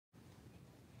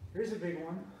Here's a big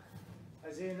one,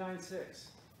 Isaiah 9:6.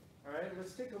 All right,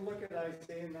 let's take a look at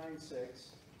Isaiah 9:6.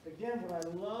 Again, what I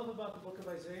love about the book of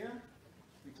Isaiah,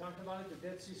 we talked about it, the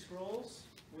Dead Sea Scrolls.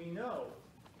 We know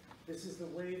this is the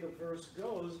way the verse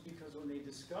goes because when they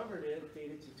discovered it,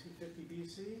 dated to 250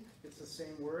 BC, it's the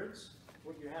same words.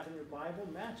 What you have in your Bible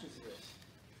matches this.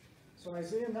 So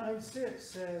Isaiah 9:6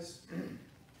 says,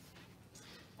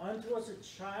 "Unto us a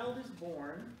child is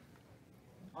born,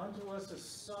 unto us a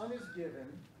son is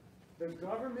given, the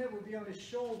government will be on his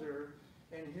shoulder,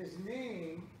 and his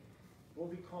name will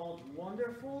be called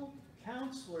Wonderful,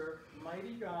 Counselor,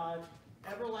 Mighty God,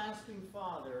 Everlasting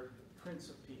Father, Prince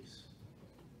of Peace."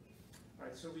 All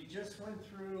right, so we just went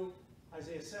through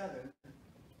Isaiah 7.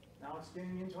 Now it's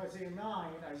getting into Isaiah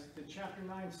 9. The chapter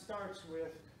 9 starts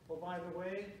with, oh, by the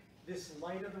way, this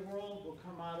light of the world will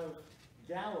come out of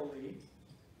Galilee.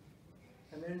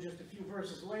 And then just a few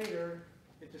verses later,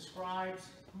 it describes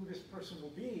who this person will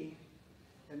be.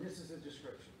 And this is a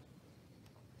description.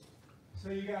 So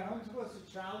you got, unto us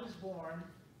a child is born,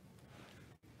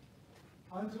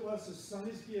 unto us a son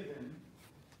is given,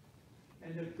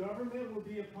 and the government will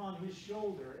be upon his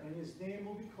shoulder, and his name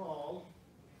will be called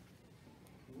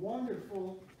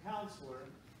Wonderful Counselor,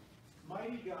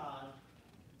 Mighty God,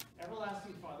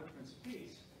 Everlasting Father, Prince of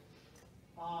Peace.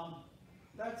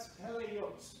 That's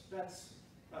Peleos. That's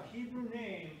a Hebrew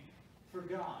name for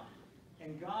God.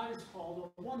 And God is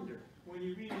called a wonder. When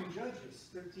you read in Judges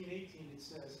 13:18, it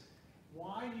says,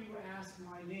 "Why do you ask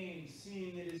my name,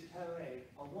 seeing it is Pele,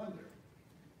 a wonder?"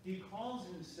 He calls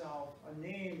himself a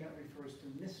name that refers to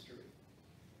mystery.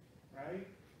 Right?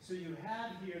 So you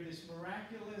have here this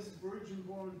miraculous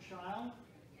virgin-born child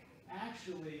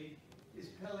actually is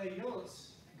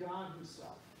Peleos, God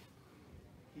himself.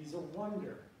 He's a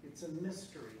wonder. It's a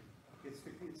mystery.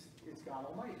 It's God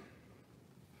Almighty.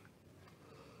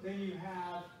 Then you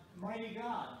have Mighty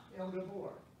God, El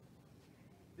Gabor.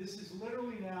 This is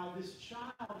literally now this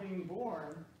child being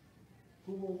born,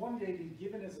 who will one day be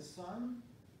given as a son,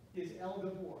 is El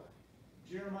Gabor.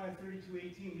 Jeremiah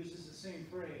 32:18 uses the same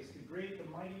phrase, the great, the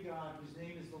mighty God, whose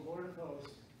name is the Lord of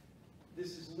hosts.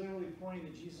 This is literally pointing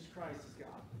that Jesus Christ is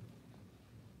God.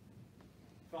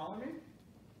 Follow me?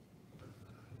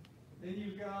 Then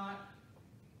you've got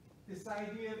this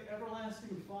idea of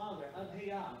everlasting Father,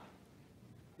 Adheyab.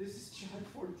 This is John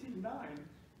 14:9.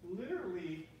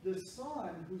 Literally, the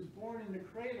Son who's born in the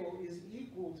cradle is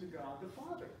equal to God the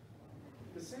Father.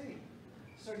 The same.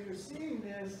 So you're seeing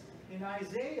this in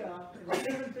Isaiah in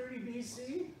 730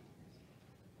 BC,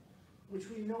 which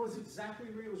we know is exactly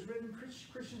where it was written.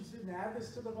 Christians didn't add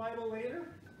this to the Bible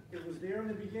later. It was there in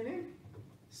the beginning,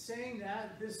 saying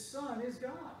that this Son is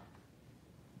God.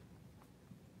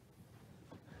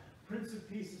 Prince of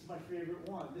Peace is my favorite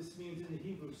one. This means in the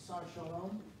Hebrew, Sar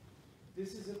Shalom.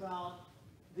 This is about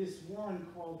this one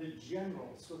called the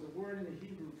general. So the word in the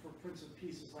Hebrew for Prince of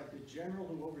Peace is like the general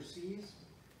who oversees.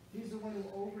 He's the one who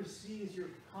oversees your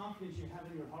confidence you have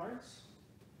in your hearts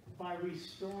by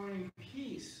restoring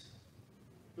peace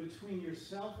between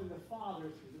yourself and the Father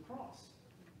through the cross.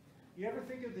 You ever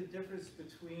think of the difference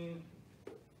between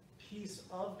peace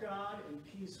of God and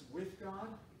peace with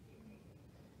God?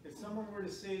 If someone were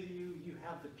to say to you, you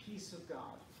have the peace of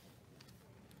God,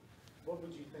 what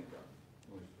would you think of?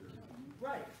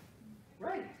 Right,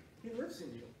 right. He lives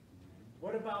in you.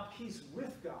 What about peace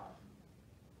with God?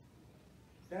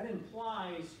 That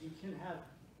implies you can have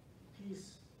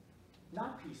peace,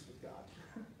 not peace with God.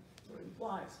 So it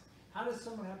implies. How does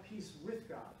someone have peace with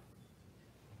God?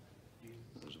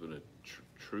 There's been a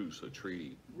truce, a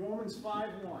treaty. Romans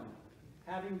 5:1.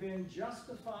 Having been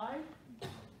justified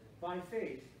by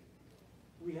faith,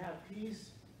 we have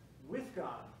peace with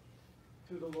God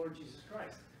through the Lord Jesus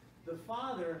Christ. The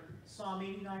Father, Psalm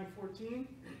 89:14,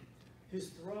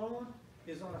 his throne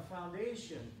is on a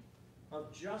foundation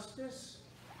of justice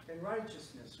and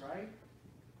righteousness, right?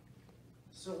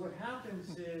 So what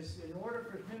happens is, in order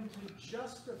for him to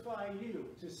justify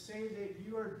you, to say that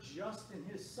you are just in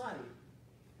his sight,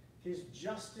 his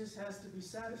justice has to be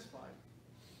satisfied.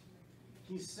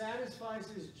 He satisfies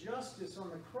his justice on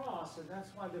the cross, and that's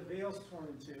why the veil's torn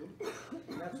in two.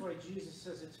 And that's why Jesus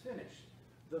says it's finished.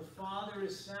 The Father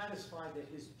is satisfied that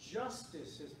his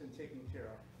justice has been taken care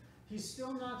of. He's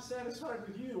still not satisfied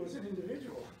with you as an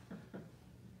individual.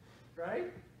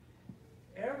 Right?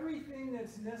 Everything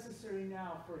that's necessary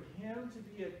now for him to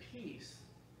be at peace,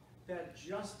 that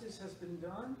justice has been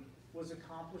done, was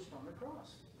accomplished on the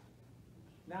cross.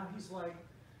 Now he's like,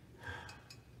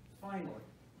 finally.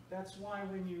 That's why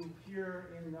when you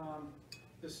hear in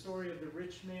the story of the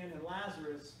rich man and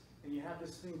Lazarus, and you have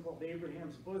this thing called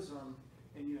Abraham's bosom,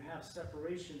 and you have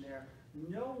separation there,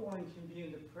 no one can be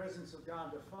in the presence of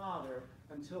God the Father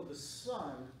until the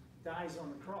Son dies on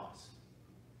the cross.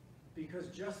 Because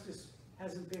justice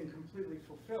hasn't been completely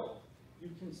fulfilled. You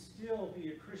can still be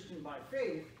a Christian by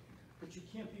faith, but you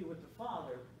can't be with the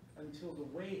Father until the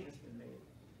way has been made.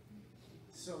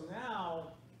 So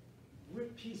now,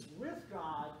 with peace with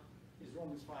God is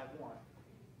Romans 5:1.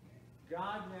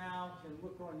 God now can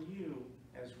look on you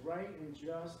as right and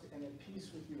just and at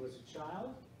peace with you as a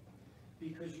child,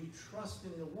 because you trust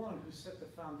in the one who set the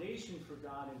foundation for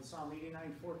God in Psalm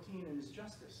 89:14 in his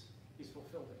justice. He's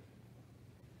fulfilled it.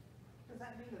 Does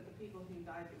that mean that the people who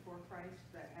died before Christ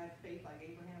that had faith like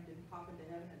Abraham didn't pop into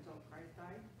heaven until Christ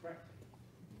died? Correct.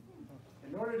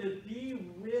 In order to be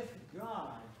with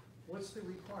God, what's the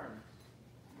requirement?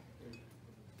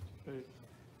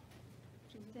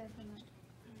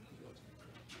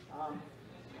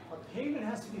 A payment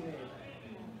has to be made.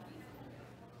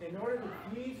 In order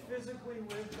to be physically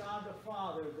with God the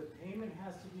Father, the payment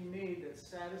has to be made that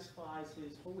satisfies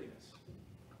his holiness.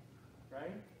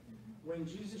 Right? When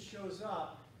Jesus shows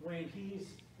up, when he's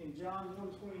in John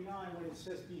 1:29, when it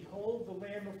says, "Behold the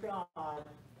Lamb of God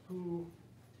who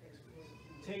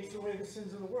takes away the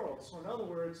sins of the world." So in other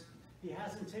words, he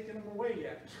hasn't taken them away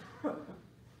yet.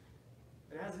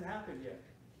 It hasn't happened yet.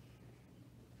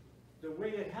 The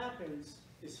way it happens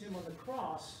is him on the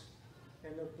cross,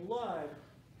 and the blood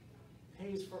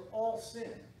pays for all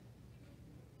sin.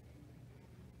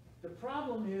 The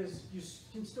problem is you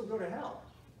can still go to hell.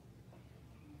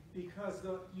 Because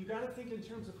you got to think in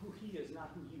terms of who he is,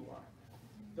 not who you are.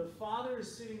 The Father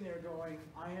is sitting there going,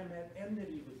 I am at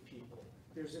enmity with people.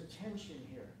 There's a tension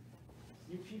here.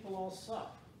 You people all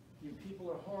suck. You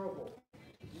people are horrible.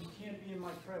 You can't be in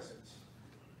my presence.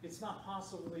 It's not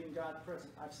possible to be in God's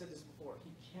presence. I've said this before.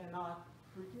 He cannot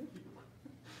forgive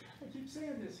you. I keep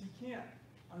saying this. He can't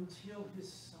until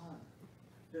his Son.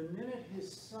 The minute his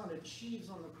Son achieves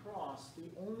on the cross the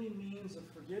only means of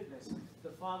forgiveness,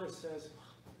 the Father says,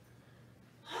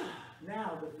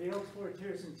 now the veil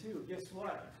tears in two. Guess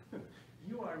what?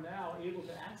 You are now able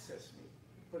to access me.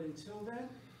 But until then,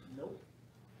 nope.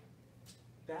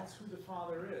 That's who the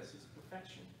Father is. His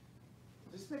perfection.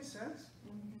 Does this make sense?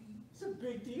 It's a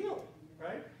big deal,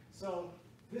 right? So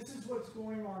this is what's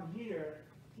going on here.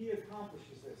 He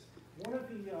accomplishes this. One of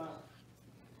the,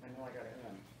 I know I got to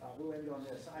end. We'll end on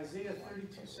this. Isaiah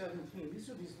 32:17. These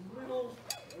are these little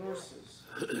verses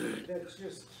that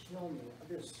just kill me.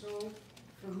 They're so,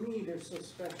 for me, they're so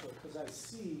special because I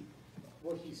see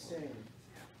what he's saying.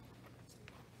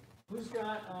 Who's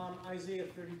got Isaiah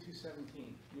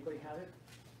 32:17? Anybody have it?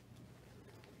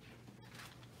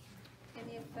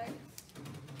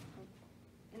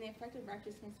 And the effect of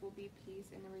righteousness will be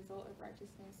peace, and the result of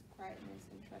righteousness, quietness,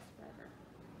 and trust forever.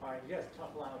 All right, yes,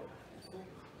 talk louder.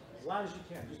 As loud as you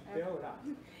can, just bail it out.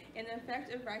 And the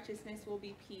effect of righteousness will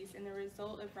be peace, and the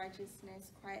result of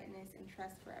righteousness, quietness, and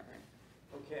trust forever.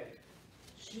 Okay.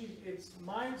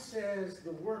 Mine says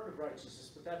the work of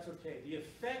righteousness, but that's okay. The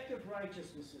effect of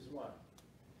righteousness is what?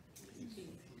 Peace.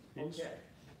 Okay.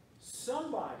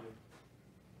 Somebody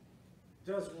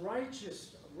does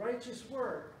righteous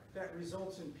work that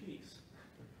results in peace.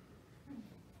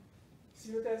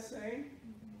 See what that's saying?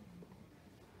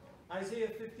 Isaiah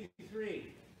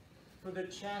 53. For the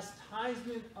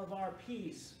chastisement of our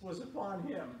peace was upon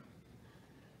him.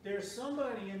 There's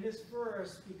somebody in this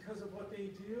verse, because of what they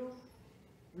do,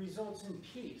 results in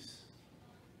peace.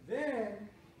 Then,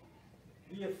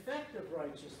 the effect of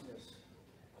righteousness,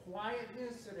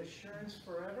 quietness and assurance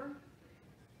forever.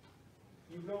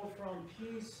 You go from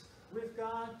peace with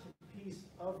God to peace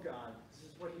of God. This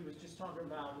is what he was just talking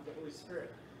about with the Holy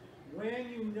Spirit. When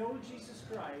you know Jesus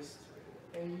Christ,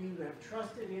 and you have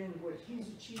trusted in what he's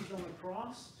achieved on the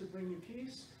cross to bring you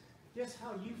peace, guess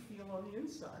how you feel on the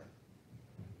inside?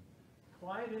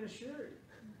 Quiet and assured.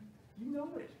 You know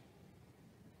it.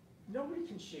 Nobody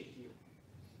can shake you.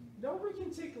 Nobody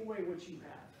can take away what you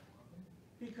have.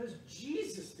 Because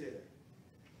Jesus did it.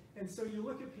 And so you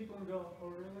look at people and go, oh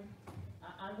really?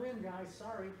 I win, guys.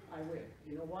 Sorry, I win.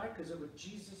 You know why? Because of what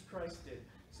Jesus Christ did.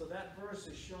 So that verse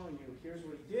is showing you, here's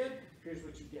what he did, here's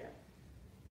what you get.